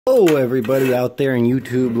Hello everybody out there in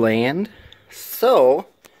YouTube land. So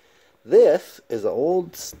this is an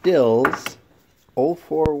old Stihls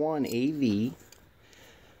 041 AV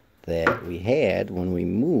that we had when we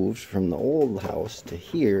moved from the old house to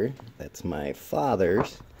here. That's my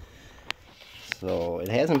father's. So it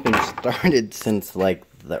hasn't been started since like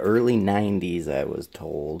the early 90s, I was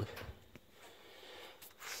told.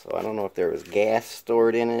 So I don't know if there was gas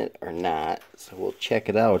stored in it or not. So we'll check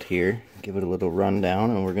it out here, give it a little rundown,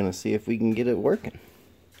 and we're going to see if we can get it working.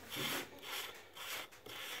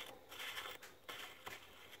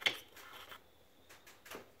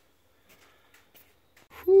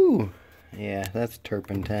 Whew. Yeah, that's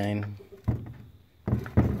turpentine.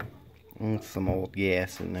 And some old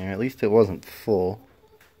gas in there. At least it wasn't full.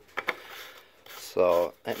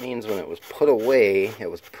 So that means when it was put away,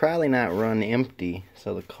 it was probably not run empty.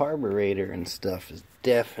 So the carburetor and stuff is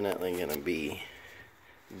definitely going to be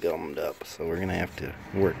gummed up. So we're going to have to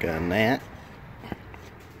work on that.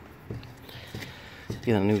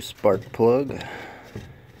 Get a new spark plug.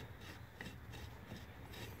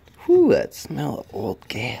 Whew, that smell of old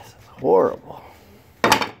gas is horrible.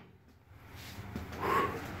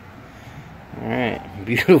 Alright,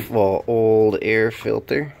 beautiful old air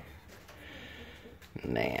filter.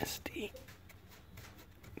 Nasty.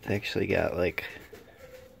 It's actually got like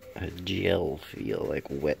a gel feel, like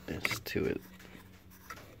wetness to it.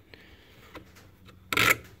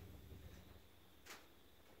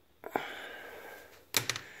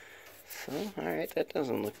 So, alright, that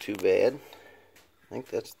doesn't look too bad. I think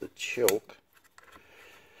that's the choke.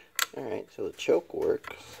 Alright, so the choke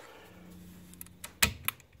works.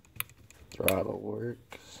 Throttle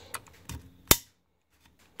works.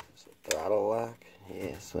 There's a throttle lock.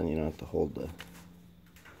 Yeah, so then you don't have to hold the...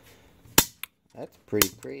 That's pretty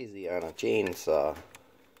crazy on a chainsaw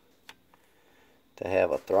to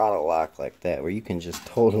have a throttle lock like that where you can just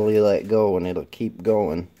totally let go and it'll keep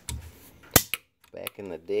going. Back in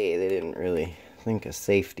the day, they didn't really think of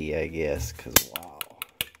safety, I guess, because wow.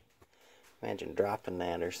 Imagine dropping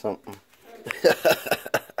that or something.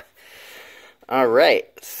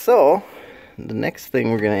 Alright, so the next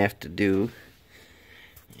thing we're going to have to do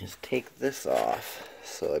is take this off.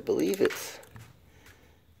 So I believe it's,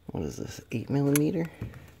 what is this, 8mm?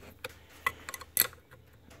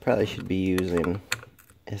 Probably should be using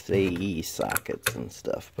SAE sockets and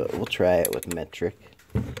stuff, but we'll try it with metric.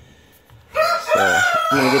 So I'm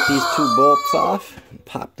going to get these two bolts off, and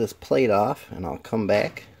pop this plate off, and I'll come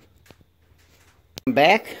back. I'm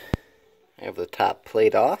back. I have the top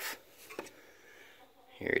plate off.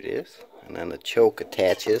 Here it is. And then the choke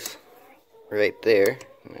attaches right there.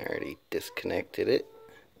 I already disconnected it.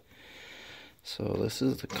 So this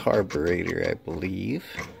is the carburetor, I believe.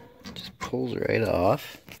 It just pulls right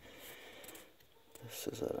off. This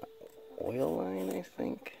is an oil line, I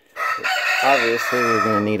think. But obviously we're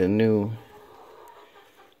going to need a new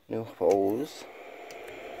hose.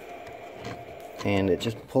 And it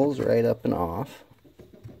just pulls right up and off.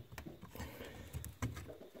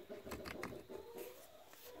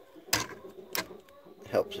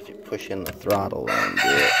 Helps if you push in the throttle and do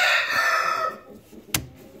it.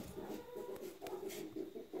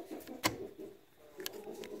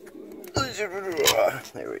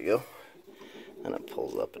 There we go. And it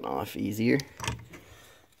pulls up and off easier.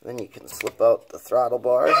 Then you can slip out the throttle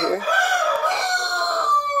bar here.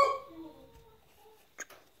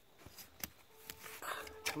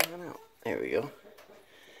 Come on out. There we go.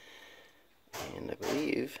 And I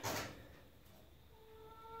believe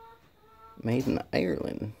made in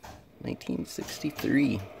Ireland,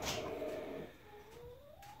 1963.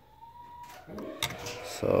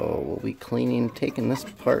 So we'll be taking this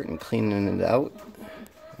apart and cleaning it out.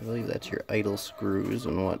 I believe that's your idle screws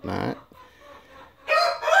and whatnot.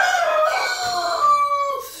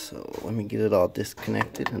 So let me get it all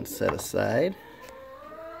disconnected and set aside.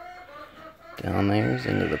 Down there's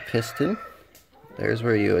into the piston. There's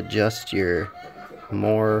where you adjust your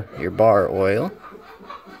bar oil.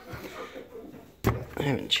 I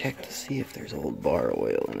haven't checked to see if there's old bar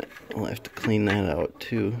oil in it. I'll have to clean that out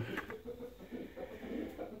too.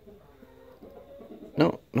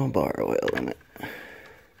 No bar oil in it.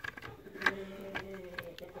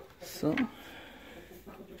 So,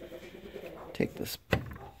 take the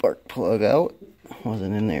spark plug out.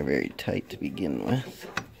 Wasn't in there very tight to begin with.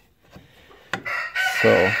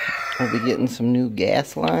 So, we'll be getting some new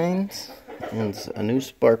gas lines and a new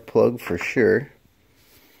spark plug for sure.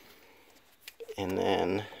 And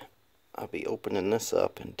then I'll be opening this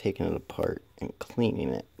up and taking it apart and cleaning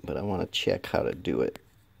it. But I want to check how to do it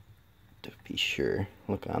to be sure.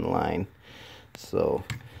 Look online. So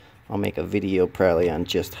I'll make a video probably on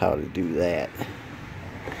just how to do that.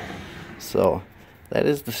 So that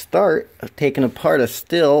is the start of taking apart a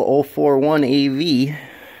stihl 041 AV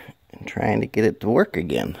and trying to get it to work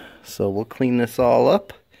again. So we'll clean this all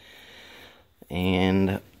up,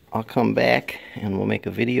 and I'll come back and we'll make a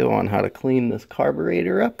video on how to clean this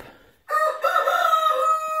carburetor up,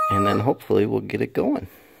 and then hopefully we'll get it going.